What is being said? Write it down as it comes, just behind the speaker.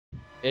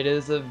It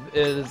is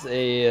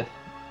a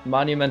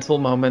monumental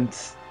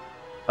moment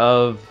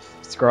of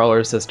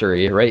Scrawler's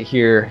history. Right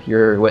here,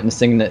 you're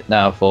witnessing it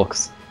now,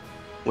 folks.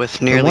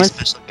 With nearly once-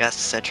 special guest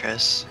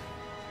Citrus.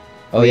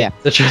 Oh, yeah.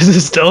 Citrus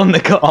is still in the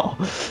call.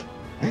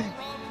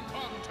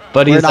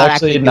 But We're he's not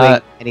actually doing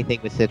not. anything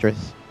with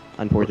Citrus,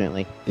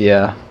 unfortunately.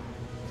 Yeah.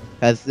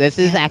 Because this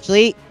is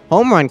actually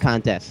home run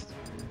contest.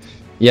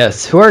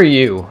 Yes. Who are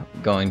you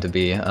going to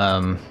be?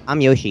 I'm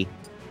Yoshi.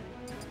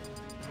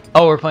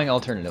 Oh, we're playing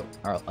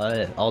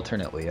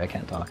alternately. I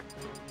can't talk.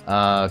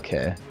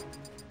 Okay.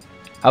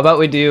 How about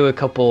we do a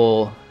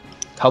couple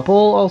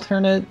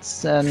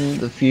alternates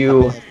and a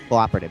few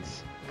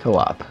Cooperatives.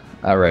 co-op.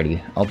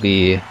 Alrighty. I'll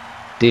be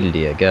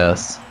Dedede, I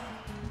guess.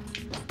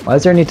 Why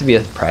does there need to be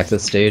a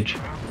practice stage?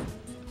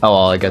 Oh,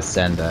 well, I guess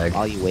Sandbag.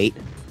 While you wait.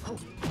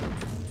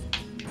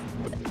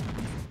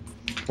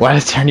 Why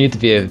does there need to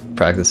be a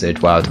practice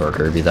stage? Wow, Tor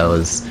Kirby, that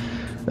was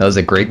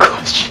a great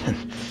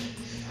question.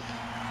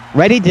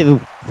 Ready to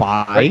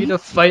fight? Ready to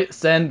fight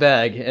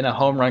Sandbag in a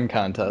home run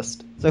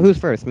contest. So who's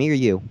first, me or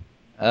you?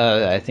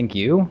 I think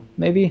you,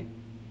 maybe?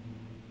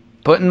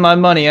 Putting my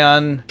money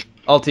on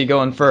Alti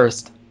going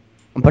first.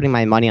 I'm putting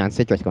my money on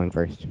Citrus going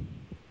first.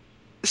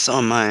 So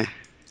am I.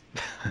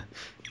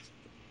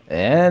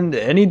 And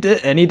any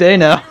day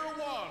now.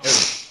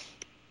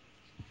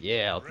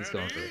 Yeah, Alti's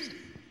going first.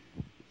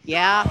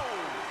 Yeah.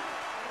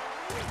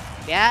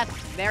 Yeah,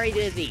 very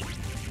dizzy.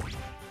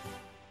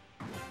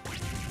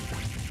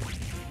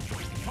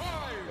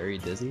 Very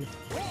dizzy.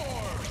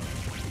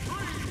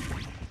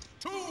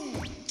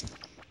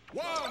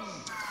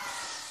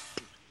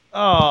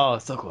 Oh,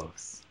 so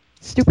close.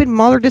 Stupid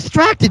mother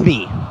distracted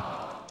me.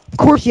 Of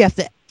course you have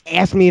to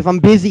ask me if I'm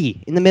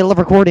busy in the middle of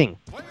recording.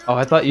 Oh,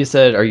 I thought you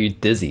said, "Are you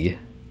dizzy?"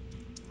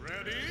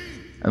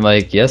 I'm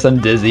like, "Yes,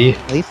 I'm dizzy."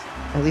 At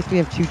least we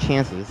have 2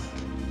 chances.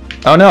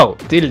 Oh no,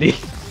 Dedede.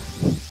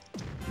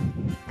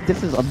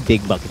 This is a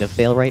big bucket of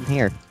fail right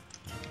here.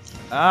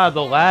 Ah,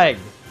 the lag.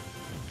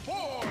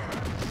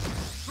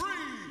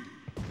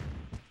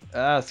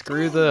 Ah,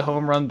 screw the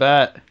home run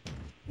bat.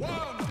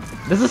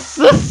 This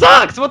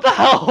sucks. What the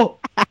hell?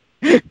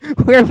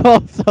 We're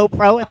both so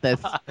pro at this.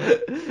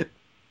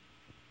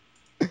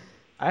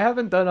 I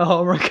haven't done a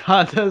home run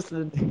contest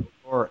in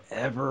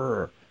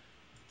forever.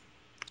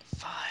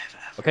 5.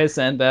 Okay,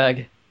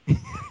 Sandbag.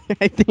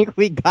 I think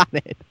we got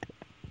it.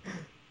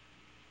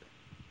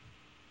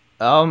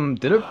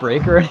 Did it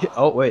break already?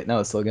 Oh wait, no,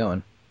 it's still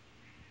going.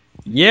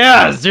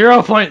 Yeah,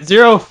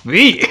 0.0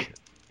 feet.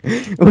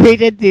 We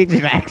did the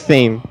exact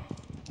same.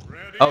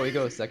 Oh, we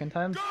go a second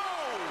time?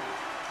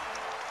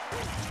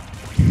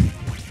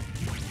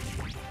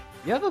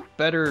 You have a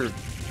better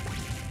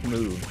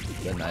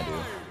move than I do.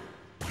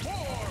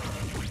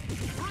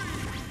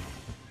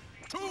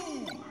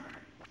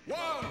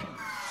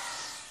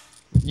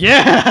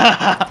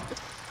 Yeah!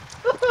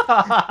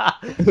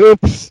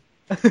 Oops.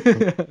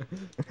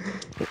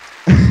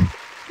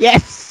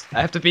 Yes!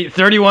 I have to beat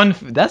 31.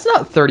 That's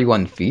not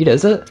 31 feet,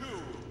 is it?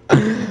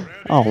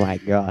 Oh my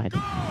god.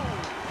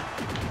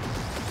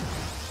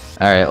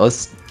 Alright,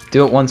 let's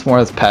do it once more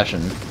with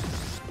passion.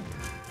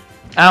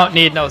 I don't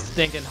need no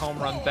stinking home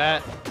run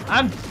bat.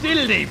 I'm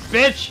Dedede,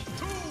 bitch!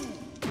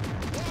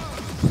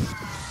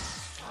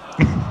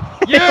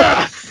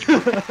 Yeah!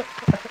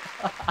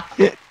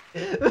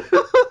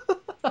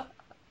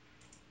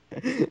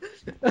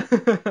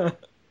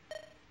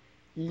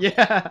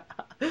 Yeah!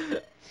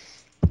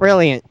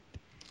 Brilliant.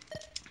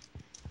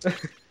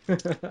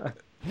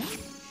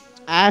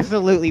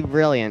 Absolutely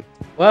brilliant.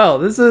 Wow,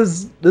 this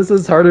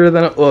is harder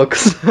than it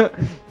looks.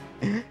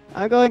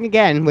 I'm going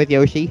again with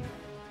Yoshi.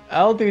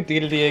 I'll do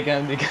Dedede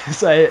again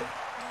because I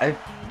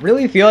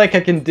really feel like I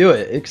can do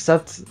it,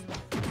 except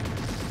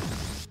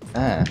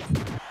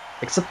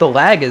the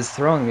lag is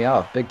throwing me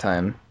off big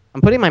time.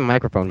 I'm putting my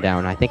microphone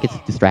down. I think it's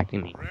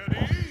distracting me.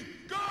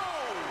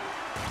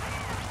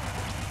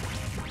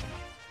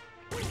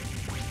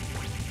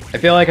 I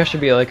feel like I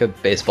should be like a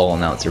baseball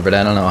announcer, but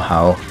I don't know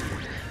how.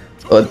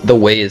 The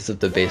ways of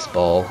the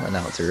baseball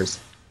announcers.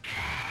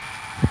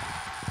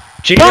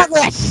 Cheater!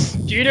 Progress!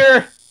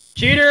 Cheater!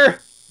 Cheater!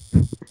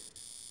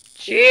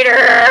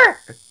 Cheater!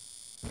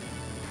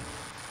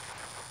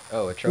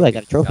 Oh, a trophy. Ooh, I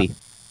got a trophy.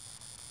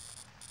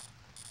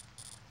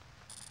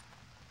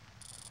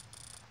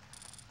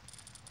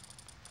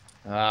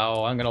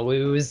 Oh, I'm gonna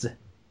lose.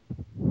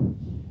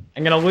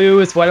 I'm gonna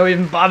lose. Why do I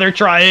even bother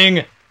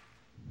trying?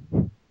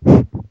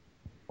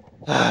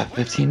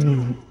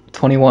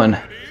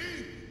 15-21.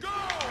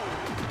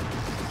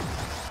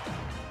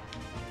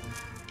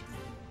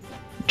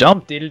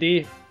 Jump,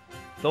 Dedede.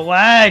 The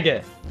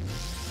lag.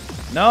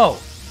 No.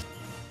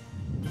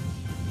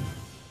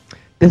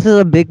 This is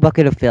a big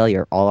bucket of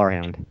failure all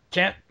around.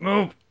 Can't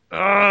move.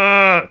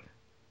 Wow.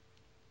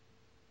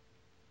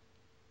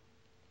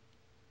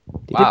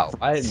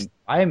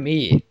 Why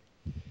me?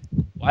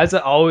 Why is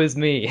it always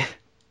me?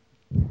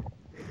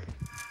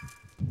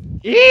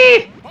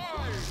 Eee!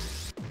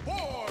 5,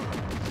 4,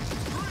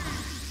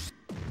 3,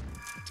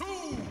 2,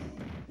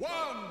 1.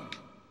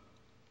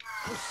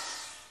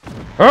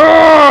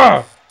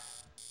 Ah!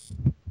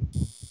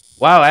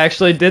 Wow, I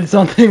actually did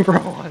something for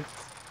once.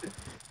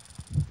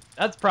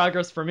 That's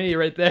progress for me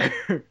right there.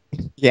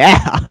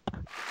 Yeah.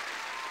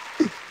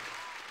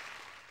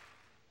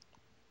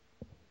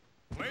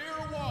 Player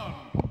one,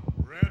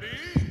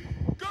 ready,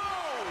 go!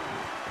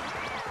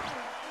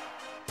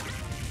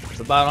 It's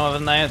the bottom of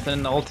the ninth,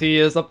 and ulti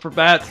is up for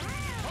bat.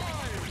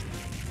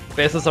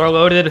 Bases are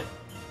loaded.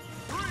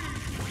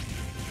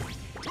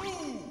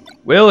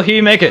 Will he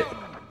make it?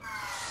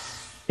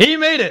 He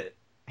made it!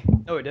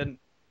 No, he didn't.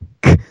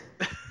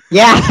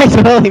 Yeah, I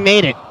totally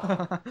made it.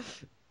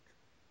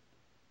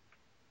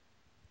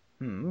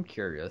 I'm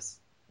curious.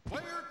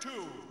 Player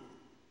two,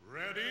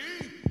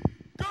 ready,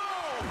 go!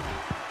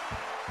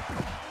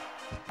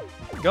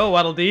 Go,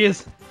 Waddle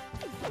Dees!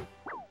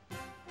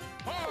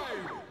 5,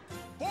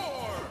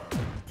 4,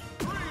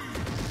 3,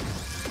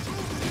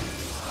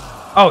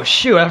 Oh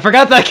shoot, I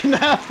forgot that can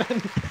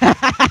happen!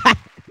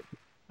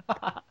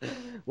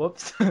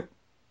 Whoops.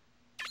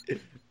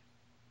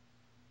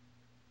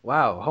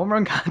 Wow, home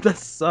run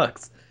contest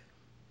sucks.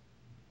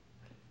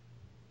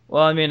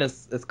 Well, I mean,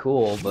 it's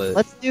cool, but...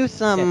 Let's do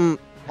some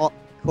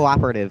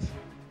cooperative.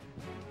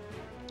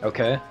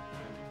 Okay.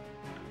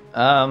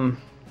 I'm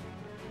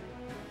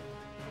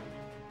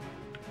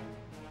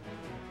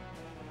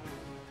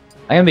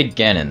gonna be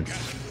Ganon.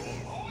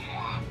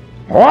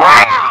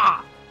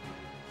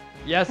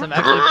 Yes, I'm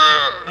actually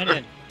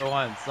Ganon for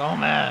once. Oh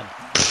man.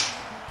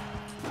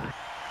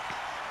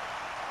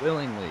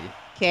 Willingly.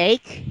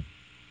 Cake.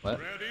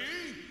 What? ready,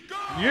 go!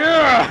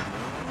 Yeah!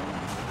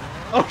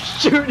 Oh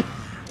shoot!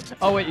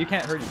 Oh wait, you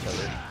can't hurt each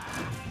other.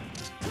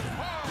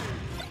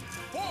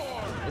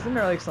 4, Isn't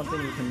there like something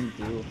you can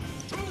do?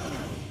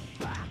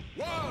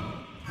 1.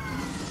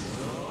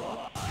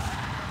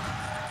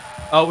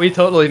 Oh, we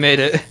totally made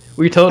it.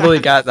 We totally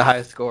got the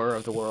highest score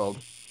of the world.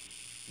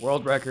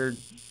 World record,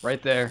 right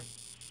there.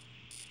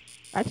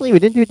 Actually, we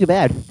didn't do too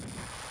bad.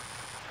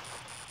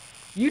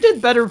 You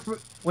did better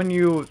when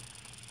you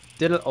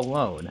did it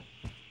alone.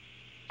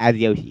 As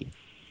Yoshi.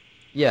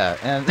 Yeah,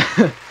 and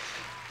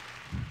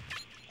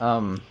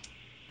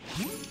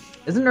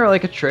isn't there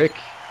like a trick?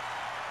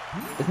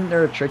 Isn't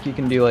there a trick you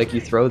can do, like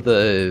you throw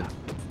the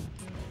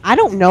I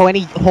don't know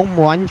any home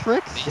run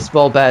tricks.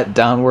 baseball bat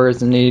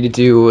downwards and you need to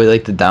do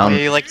like the down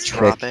you like trick?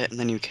 drop it and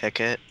then you kick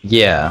it.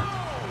 Yeah.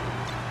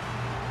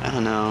 I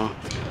don't know.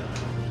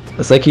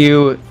 It's like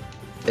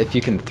if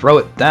you can throw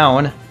it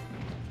down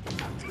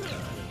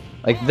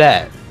like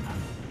that.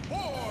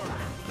 4,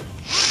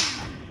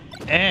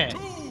 And 2,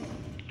 1.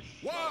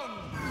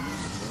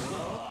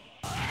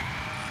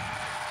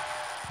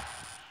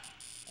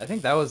 I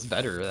think that was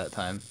better that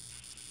time.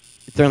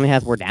 It certainly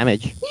has more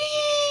damage.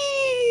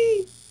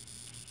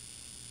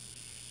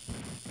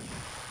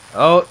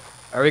 Oh,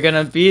 are we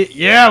gonna beat?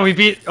 Yeah, we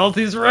beat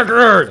Ulti's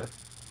record!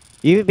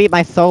 You beat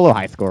my solo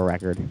high score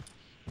record.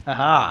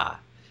 Haha.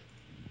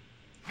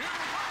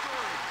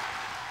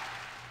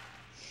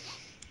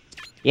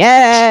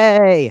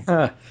 Yay!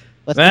 Man,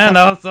 Let's that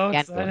was so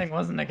again. exciting,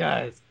 wasn't it,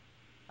 guys?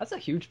 That's a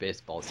huge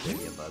baseball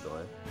stadium, by the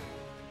way.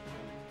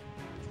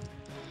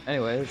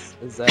 Anyways,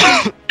 is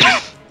that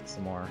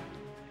some more?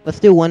 Let's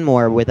do one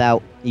more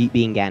without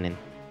being Ganon.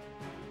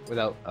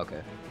 Without,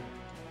 okay.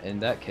 In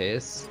that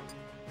case,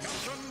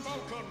 Captain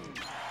Falcon,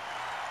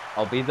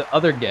 I'll be the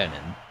other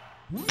Ganon.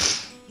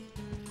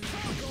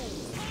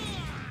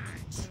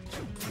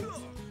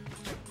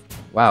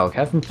 Wow,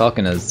 Captain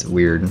Falcon is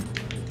weird.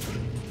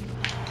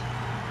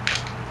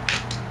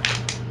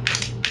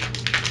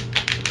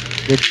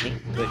 Good thing.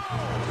 Good.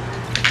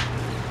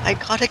 I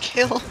got a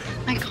kill.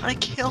 I got a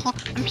kill.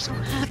 I'm so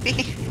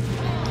happy.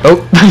 Oh!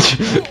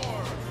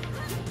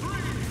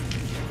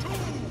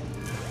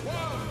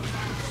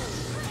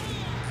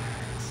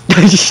 4,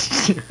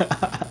 3, 2,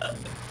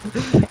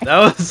 1. That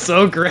was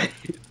so great.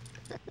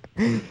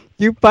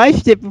 You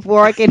punched it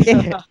before I could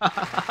hit it.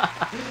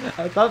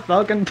 I thought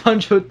Falcon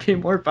Punch would be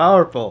more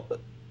powerful.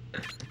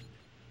 It's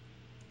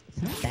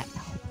not that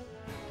powerful.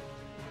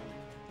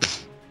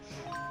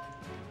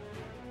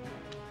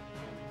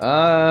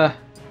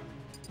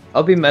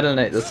 I'll be Meta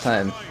Knight this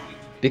time,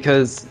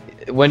 because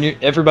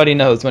everybody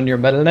knows when you're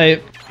Meta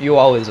Knight, you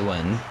always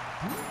win.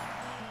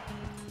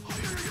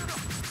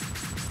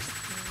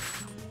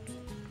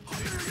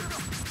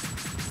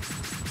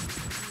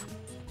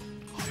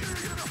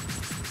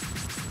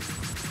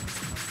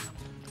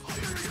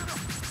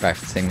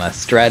 Practicing my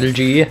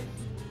strategy.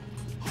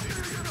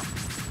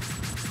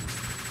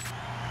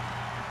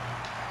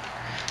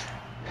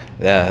 Yeah,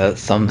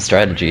 that's some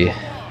strategy.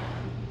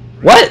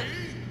 What?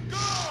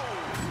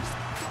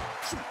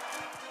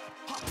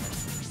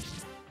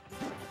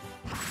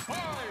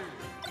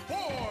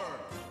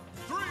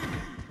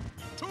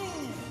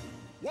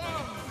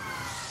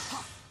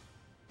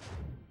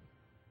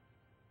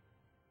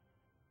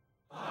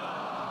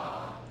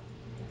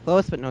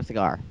 Close, but no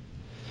cigar.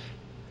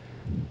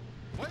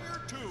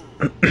 Player 2,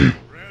 ready,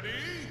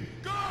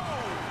 go!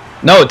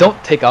 No,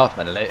 don't take off,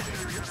 Meta Knight.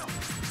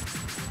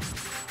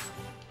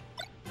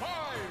 5,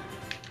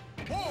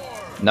 4,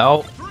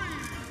 No. 3,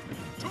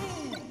 2,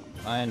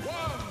 Fine. 1.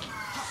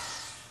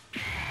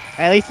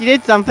 At least you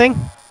did something.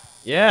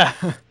 Yeah,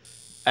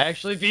 I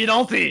actually beat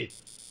Ulti.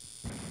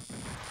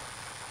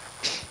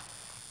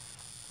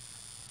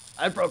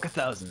 I broke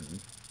 1,000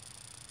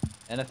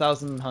 and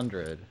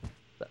 1,100.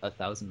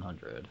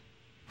 1,100.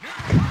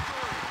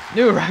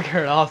 New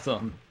record,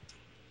 awesome.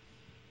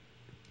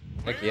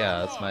 Heck yeah,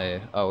 that's my.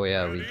 Oh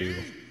yeah, we do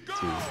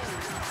too.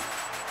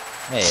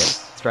 Hey,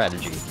 it's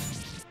strategy.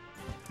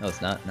 No,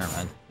 it's not. Never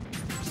mind.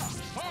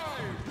 5,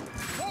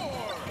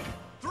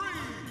 4, 3,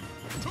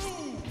 2,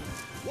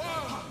 1.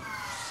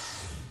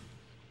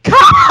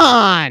 Come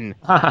on!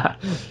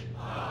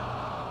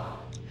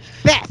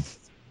 Best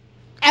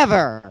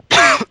ever.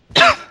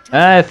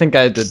 I think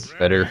I did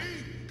better.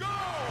 Go!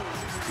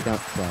 You don't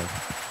say.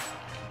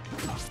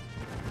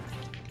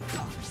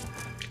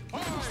 5,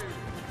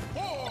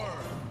 4,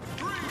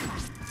 3,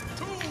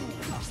 2,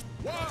 1.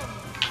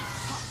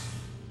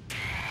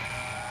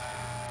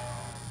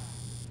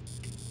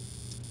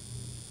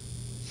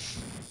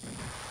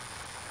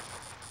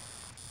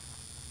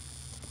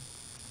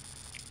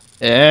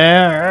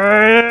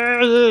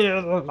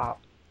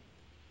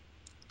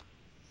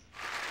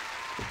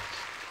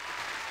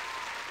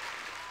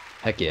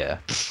 Heck yeah.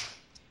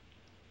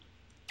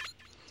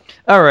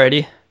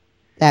 Alrighty.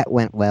 That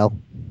went well.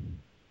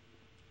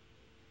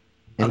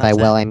 And by that's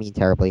well, it. I mean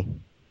terribly.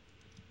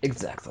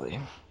 Exactly.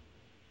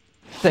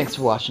 Thanks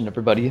for watching,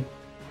 everybody.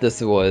 This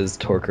was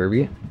Tor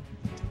Kirby.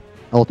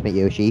 Ultimate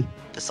Yoshi.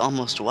 This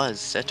almost was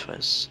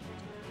Citrus.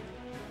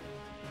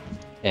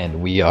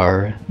 And we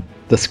are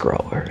the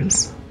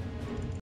Scrollers.